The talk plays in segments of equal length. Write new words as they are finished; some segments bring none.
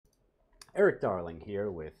Eric Darling here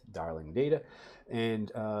with Darling Data,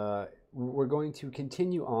 and we're going to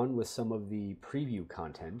continue on with some of the preview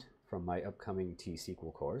content from my upcoming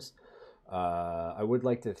T-SQL course. I would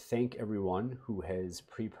like to thank everyone who has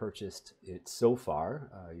pre-purchased it so far.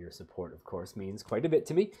 Your support, of course, means quite a bit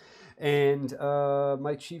to me, and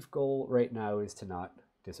my chief goal right now is to not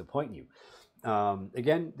disappoint you.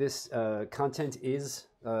 Again, this content is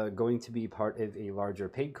going to be part of a larger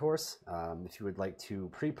paid course. If you would like to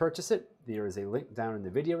pre-purchase it, there is a link down in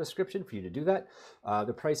the video description for you to do that.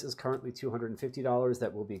 The price is currently $250.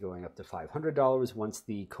 That will be going up to $500 once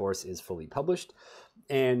the course is fully published.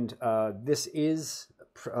 And this is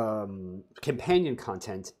companion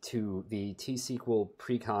content to the T-SQL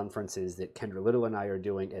pre-conferences that Kendra Little and I are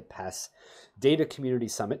doing at PASS Data Community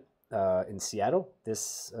Summit in Seattle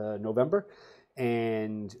this November.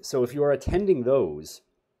 And so if you are attending those,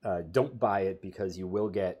 don't buy it because you will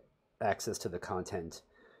get access to the content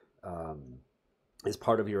as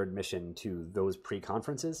part of your admission to those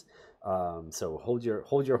pre-conferences. So hold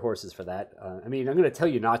your horses for that. I mean, I'm going to tell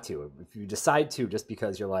you not to. If you decide to, just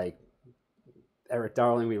because you're like, Eric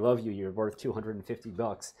Darling, we love you, you're worth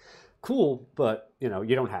 $250. Cool, but you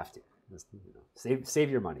don't have to. Just, save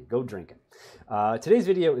your money. Go drinking. Today's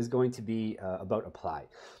video is going to be about apply.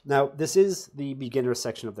 Now, this is the beginner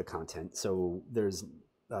section of the content, so there's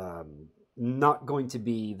not going to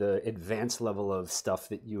be the advanced level of stuff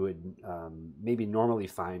that you would maybe normally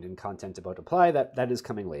find in content about apply. That is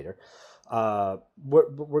coming later.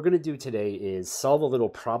 What we're going to do today is solve a little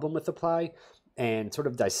problem with apply and sort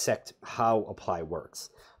of dissect how apply works.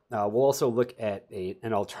 We'll also look at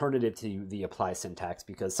an alternative to the apply syntax,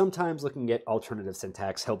 because sometimes looking at alternative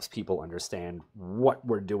syntax helps people understand what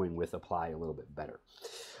we're doing with apply a little bit better.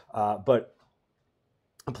 But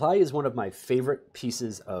apply is one of my favorite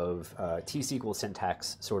pieces of T-SQL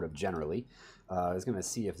syntax, sort of generally. I was going to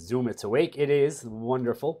see if Zoom it's awake. It is.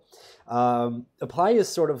 Wonderful. Apply is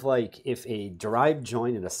sort of like if a derived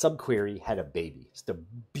join and a subquery had a baby. It's the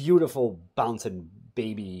beautiful bouncing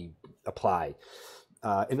baby apply.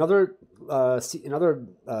 In other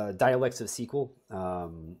dialects of SQL,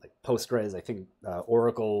 like Postgres, I think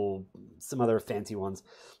Oracle, some other fancy ones,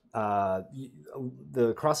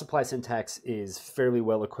 the cross-apply syntax is fairly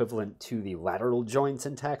well equivalent to the lateral join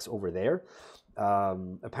syntax over there.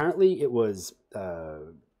 Apparently, it was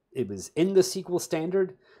in the SQL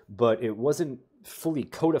standard, but it wasn't fully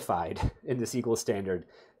codified in the SQL standard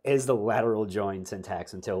as the lateral join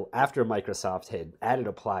syntax until after Microsoft had added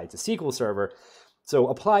apply to SQL Server. So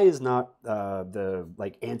apply is not the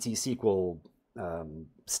like anti-SQL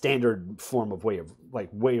standard form of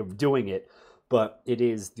way of doing it, but it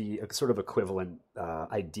is the sort of equivalent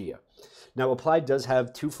idea. Now, apply does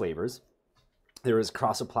have two flavors. There is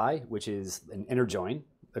cross apply, which is an inner join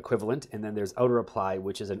equivalent, and then there's outer apply,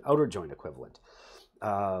 which is an outer join equivalent.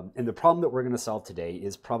 And the problem that we're going to solve today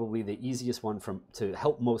is probably the easiest one to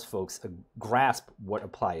help most folks grasp what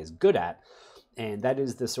apply is good at. And that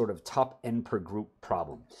is the sort of top n per group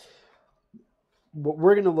problem. What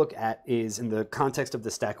we're going to look at is, in the context of the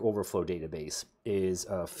Stack Overflow database, is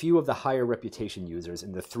a few of the higher reputation users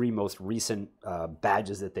and the three most recent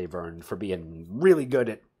badges that they've earned for being really good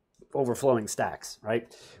at overflowing stacks,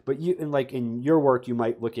 right? But in your work, you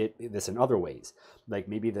might look at this in other ways, like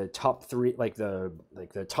maybe the top three, like the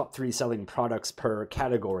top three selling products per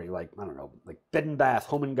category, like I don't know, like bed and bath,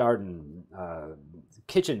 home and garden,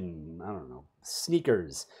 kitchen, I don't know,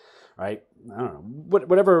 sneakers, right? I don't know,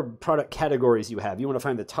 whatever product categories you have, you want to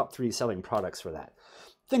find the top three selling products for that,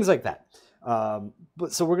 things like that.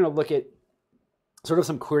 But so we're going to look at sort of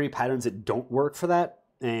some query patterns that don't work for that,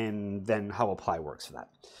 and then how apply works for that.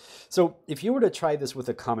 So if you were to try this with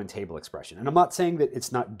a common table expression, and I'm not saying that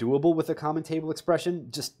it's not doable with a common table expression,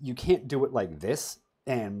 just you can't do it like this,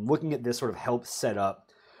 and looking at this sort of helps set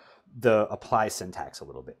up the apply syntax a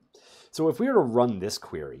little bit. So if we were to run this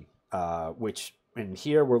query, and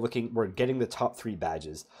here we're getting the top three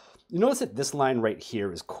badges, you notice that this line right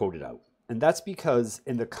here is quoted out. And that's because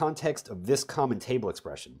in the context of this common table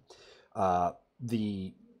expression,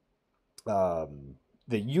 the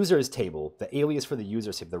users table, the alias for the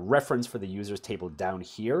users table, the reference for the users table down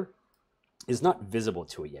here is not visible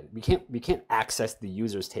to it yet. We can't access the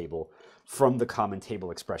users table from the common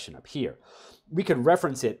table expression up here. We could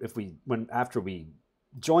reference it after we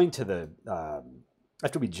join to the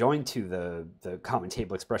common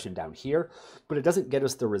table expression down here, but it doesn't get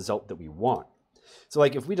us the result that we want. So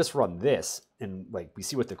like if we just run this and like we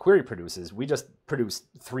see what the query produces, we just produce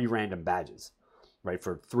three random badges, right,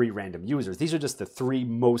 for three random users. These are just the three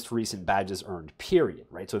most recent badges earned, period,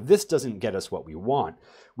 right? So this doesn't get us what we want.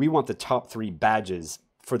 We want the top three badges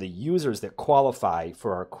for the users that qualify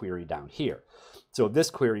for our query down here. So this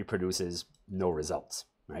query produces no results,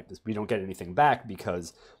 right? We don't get anything back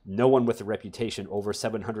because no one with a reputation over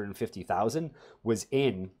 750,000 was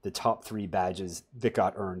in the top 3 badges that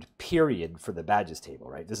got earned, period, for the badges table,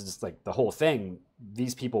 right? This is just like the whole thing.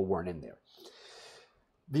 These people weren't in there.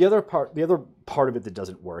 The other part of it that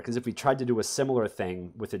doesn't work is if we tried to do a similar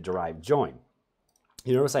thing with a derived join.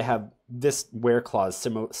 You notice I have this where clause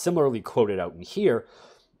similarly quoted out in here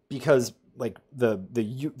because like the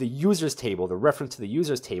users table, the reference to the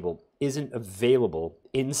users table isn't available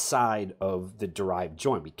inside of the derived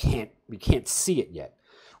join. We can't see it yet.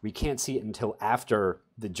 We can't see it until after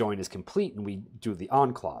the join is complete and we do the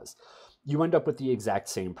on clause. You end up with the exact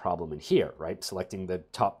same problem in here, right? Selecting the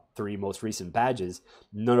top 3 most recent badges,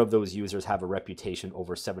 none of those users have a reputation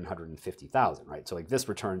over 750,000, right? So like this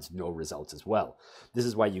returns no results as well. This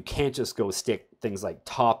is why you can't just go stick things like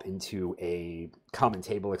top into a common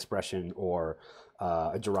table expression or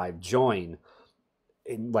a derived join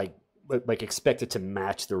and like expect it to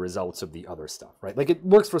match the results of the other stuff, right? Like it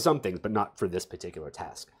works for some things, but not for this particular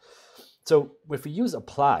task. So if we use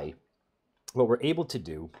apply, what we're able to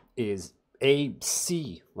do is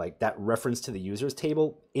see like that reference to the users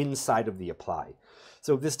table inside of the apply.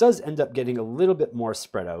 So this does end up getting a little bit more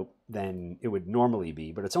spread out than it would normally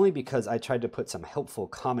be, but it's only because I tried to put some helpful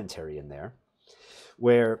commentary in there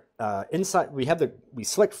where inside we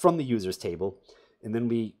select from the users table and then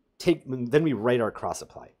we write our cross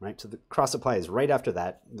apply, right? So the cross apply is right after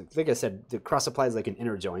that. Like I said, the cross apply is like an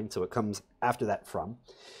inner join, so it comes after that from.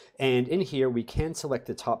 And in here, we can select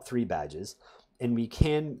the top 3 badges, and we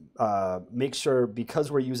can make sure,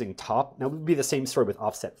 because we're using top, now it would be the same story with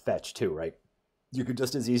offset fetch too, right? You could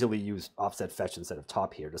just as easily use offset fetch instead of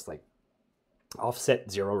top here, just like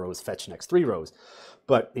offset 0 rows, fetch next 3 rows.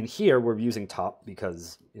 But in here, we're using top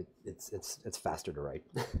because it's faster to write.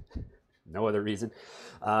 No other reason.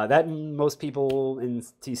 That and most people in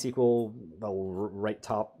T-SQL, they'll write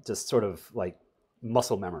top just sort of like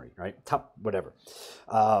muscle memory, right? Top, whatever.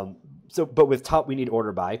 But with top, we need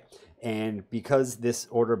order by. And because this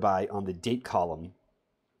order by on the date column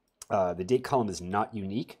is not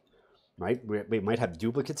unique, right? We might have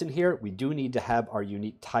duplicates in here. We do need to have our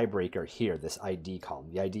unique tiebreaker here, this ID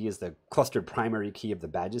column. The ID is the clustered primary key of the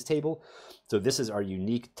badges table. So this is our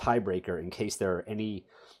unique tiebreaker in case there are any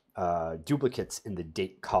duplicates in the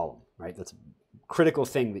date column, right? That's a critical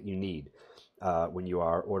thing that you need when you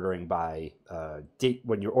are ordering by date,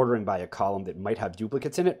 when you're ordering by a column that might have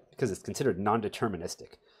duplicates in it, because it's considered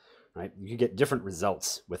non-deterministic, right? You get different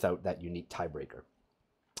results without that unique tiebreaker.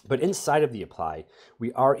 But inside of the apply,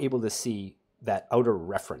 we are able to see that outer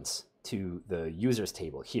reference to the users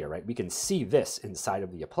table here, right? We can see this inside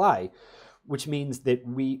of the apply, which means that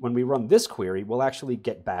when we run this query, we'll actually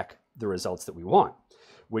get back the results that we want,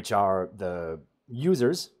 which are the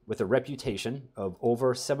users with a reputation of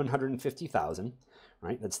over 750,000,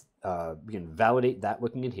 right? That's we can validate that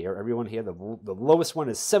looking in here. Everyone here, the lowest one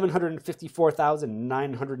is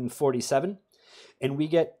 754,947, and we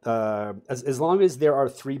get as long as there are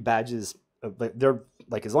 3 badges,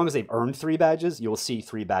 as long as they've earned 3 badges, you'll see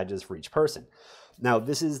 3 badges for each person. Now,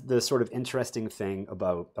 this is the sort of interesting thing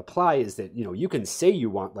about apply is that you can say you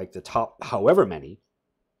want like the top however many.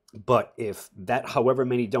 But if that however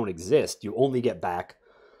many don't exist, you only get back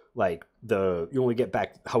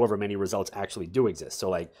however many results actually do exist. So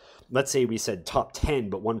like, let's say we said top 10,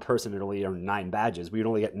 but one person had only earned 9 badges. We would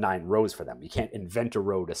only get 9 rows for them. You can't invent a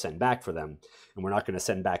row to send back for them. And we're not going to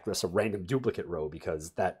send back just a random duplicate row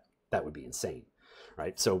because that would be insane,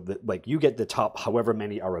 right? So like you get the top however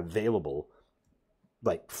many are available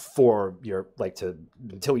like for your,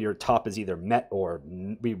 until your top is either met or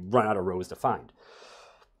we run out of rows to find.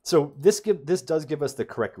 So this does give us the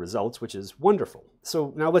correct results, which is wonderful.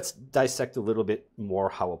 So now let's dissect a little bit more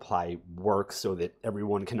how apply works so that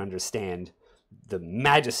everyone can understand the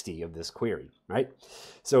majesty of this query, right?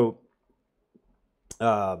 So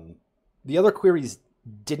the other queries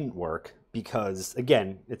didn't work because,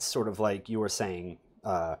 again, it's sort of like you were saying,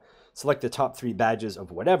 select the top 3 badges of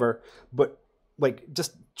whatever, but like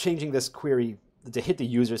just changing this query to hit the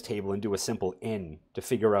users table and do a simple in to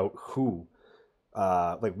figure out who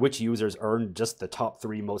which users earned just the top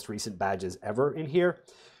 3 most recent badges ever in here,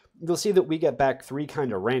 you'll see that we get back 3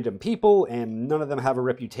 kind of random people and none of them have a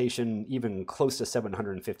reputation even close to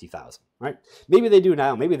 750,000, right? Maybe they do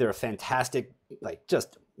now. Maybe they're fantastic, like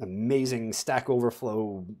just amazing Stack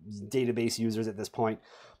Overflow database users at this point.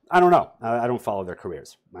 I don't know. I don't follow their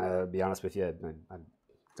careers. To be honest with you, I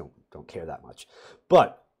don't care that much.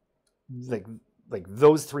 But like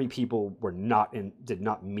those 3 people did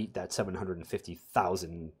not meet that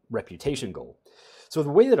 750,000 reputation goal. So the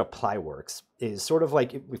way that apply works is sort of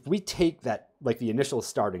like if we take that, like the initial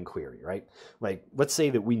starting query, right? Like let's say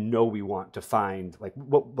that we know we want to find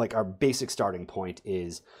like our basic starting point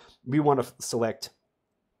is we want to select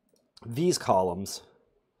these columns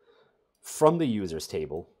from the users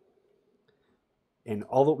table. And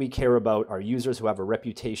all that we care about are users who have a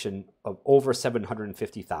reputation of over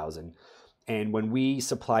 750,000. And when we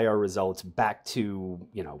supply our results back to,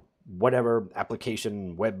 whatever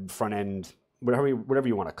application, web front end, whatever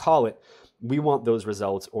you want to call it, we want those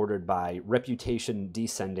results ordered by reputation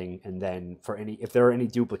descending, and then if there are any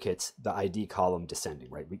duplicates, the ID column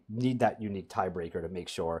descending, right? We need that unique tiebreaker to make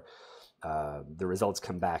sure the results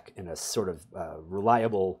come back in a sort of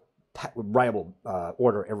reliable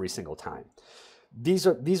order every single time. These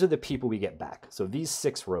are the people we get back. So these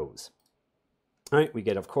 6 rows. All right, we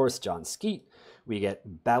get, of course, John Skeet. We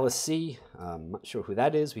get Balassi. I'm not sure who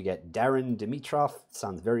that is. We get Darren Dimitrov.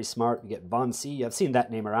 Sounds very smart. We get Von C. I've seen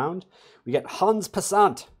that name around. We get Hans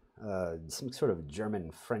Passant. Some sort of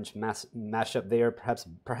German-French mashup there.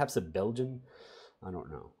 Perhaps a Belgian. I don't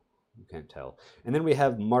know. You can't tell. And then we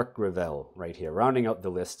have Mark Gravel right here, rounding out the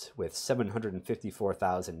list with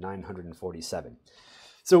 754,947.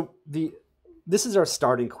 So this is our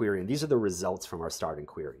starting query, and these are the results from our starting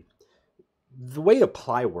query. The way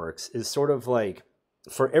apply works is sort of like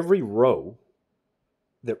for every row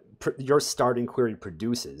that your starting query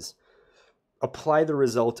produces, apply the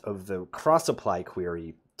result of the cross-apply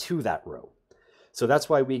query to that row. So that's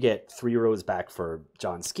why we get 3 rows back for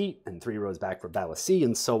John Skeet and 3 rows back for Balassi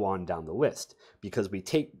and so on down the list, because we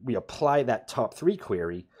apply that top 3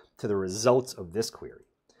 query to the results of this query.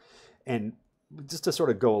 And just to sort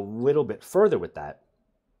of go a little bit further with that,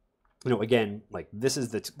 again, like this is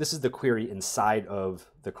the query inside of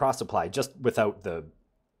the cross apply, just without the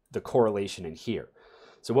correlation in here.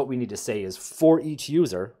 So what we need to say is for each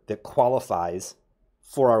user that qualifies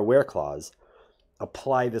for our where clause,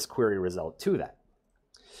 apply this query result to that.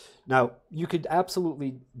 Now, you could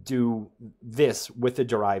absolutely do this with a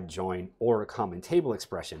derived join or a common table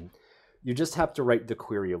expression. You just have to write the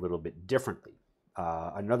query a little bit differently.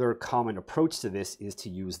 Another common approach to this is to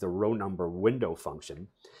use the row number window function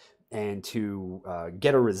and to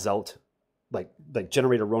get a result, like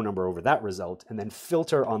generate a row number over that result, and then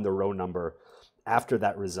filter on the row number after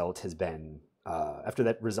that result has been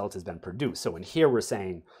produced. So in here we're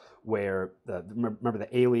saying where remember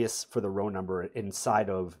the alias for the row number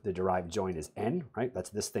inside of the derived join is n, right?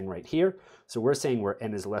 That's this thing right here. So we're saying where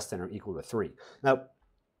n is less than or equal to 3. Now,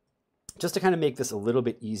 just to kind of make this a little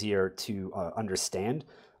bit easier to understand,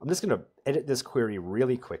 I'm just going to edit this query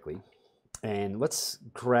really quickly. And let's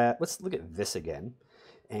look at this again.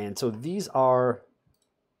 And so these are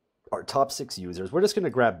our top 6 users. We're just going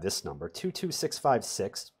to grab this number,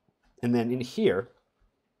 22656. And then in here,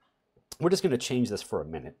 we're just going to change this for a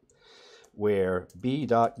minute, where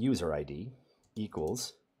b.userid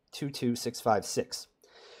equals 22656.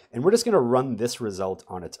 And we're just going to run this result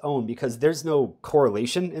on its own because there's no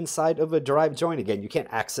correlation inside of a derived join. Again, you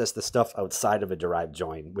can't access the stuff outside of a derived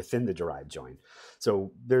join within the derived join.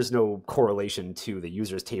 So there's no correlation to the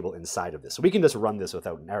users table inside of this. So we can just run this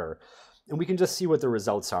without an error. And we can just see what the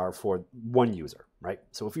results are for one user, right?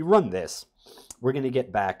 So if we run this, we're going to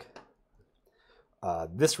get back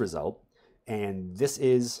this result. And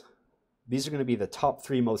these are going to be the top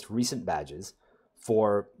 3 most recent badges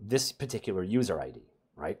for this particular user ID.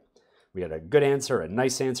 Right? We had a good answer, a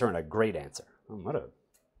nice answer, and a great answer. Oh, what a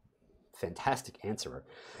fantastic answerer.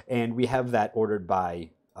 And we have that ordered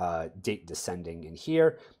by date descending in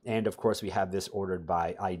here. And of course, we have this ordered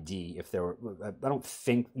by ID. If there were, I don't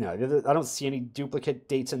see any duplicate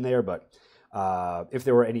dates in there, but if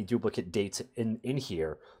there were any duplicate dates in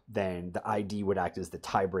here, then the ID would act as the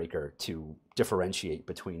tiebreaker to differentiate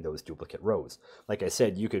between those duplicate rows. Like I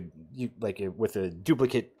said, with a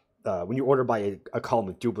duplicate, when you order by a column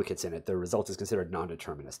with duplicates in it, the result is considered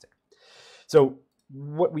non-deterministic. So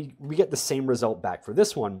what we get the same result back for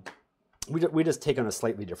this one. We just take on a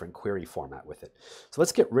slightly different query format with it. So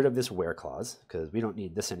let's get rid of this where clause because we don't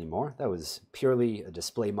need this anymore. That was purely a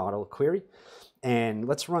display model query. And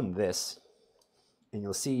let's run this. And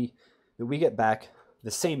you'll see that we get back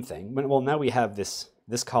the same thing. Well, now we have this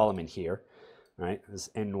column in here. Right, this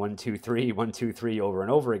N123, 123 over and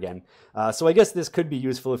over again. So I guess this could be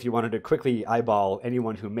useful if you wanted to quickly eyeball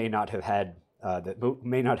anyone who may not have had a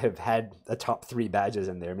top 3 badges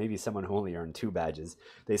in there. Maybe someone who only earned 2 badges.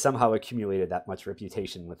 They somehow accumulated that much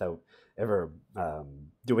reputation without ever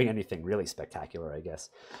doing anything really spectacular, I guess.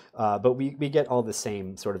 But we get all the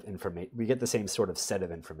same sort of information. We get the same sort of set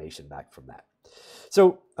of information back from that.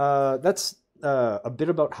 So that's a bit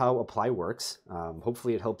about how apply works.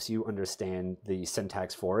 Hopefully it helps you understand the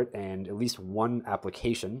syntax for it and at least one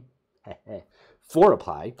application for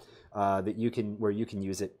apply that you can, where you can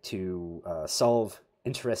use it to solve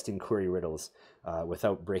interesting query riddles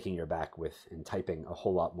without breaking your back with and typing a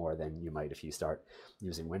whole lot more than you might if you start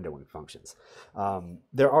using windowing functions.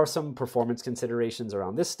 There are some performance considerations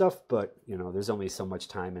around this stuff, but you know, there's only so much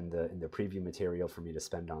time in the preview material for me to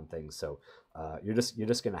spend on things, so you're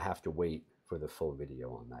just gonna have to wait for the full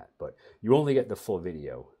video on that. But you only get the full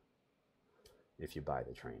video if you buy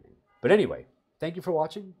the training. But anyway, thank you for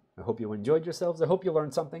watching. I hope you enjoyed yourselves. I hope you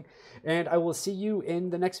learned something. And I will see you in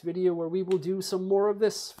the next video where we will do some more of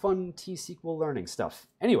this fun T-SQL learning stuff.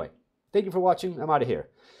 Anyway, thank you for watching. I'm out of here.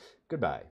 Goodbye.